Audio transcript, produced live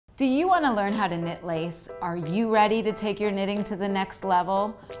Do you want to learn how to knit lace? Are you ready to take your knitting to the next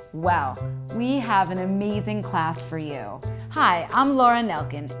level? Well, we have an amazing class for you. Hi, I'm Laura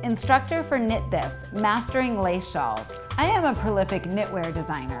Nelkin, instructor for Knit This, Mastering Lace Shawls. I am a prolific knitwear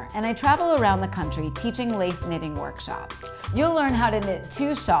designer, and I travel around the country teaching lace knitting workshops. You'll learn how to knit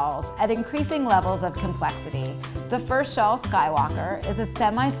 2 shawls at increasing levels of complexity. The first shawl, Skywalker, is a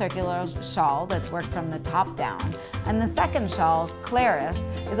semicircular shawl that's worked from the top down, and the second shawl, Clarus,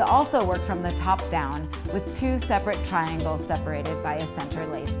 is also worked from the top down with 2 separate triangles separated by a center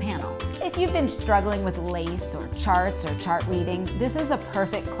lace panel. If you've been struggling with lace or charts or chart reading, this is a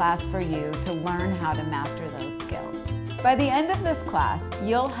perfect class for you to learn how to master those skills. By the end of this class,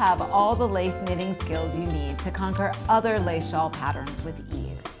 you'll have all the lace knitting skills you need to conquer other lace shawl patterns with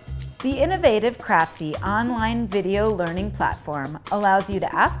ease. The innovative Craftsy online video learning platform allows you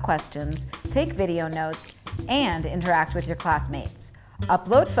to ask questions, take video notes, and interact with your classmates.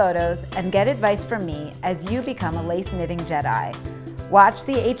 Upload photos and get advice from me as you become a lace knitting Jedi. Watch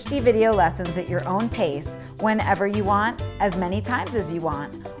the HD video lessons at your own pace, whenever you want, as many times as you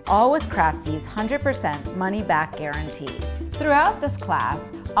want, all with Craftsy's 100% money-back guarantee. Throughout this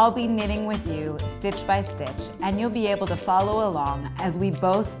class, I'll be knitting with you stitch by stitch, and you'll be able to follow along as we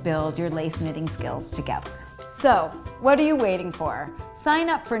both build your lace knitting skills together. So, what are you waiting for? Sign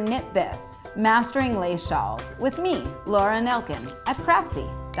up for Knit This, Mastering Lace Shawls with me, Laura Nelkin, at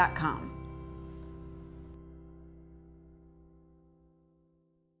Craftsy.com.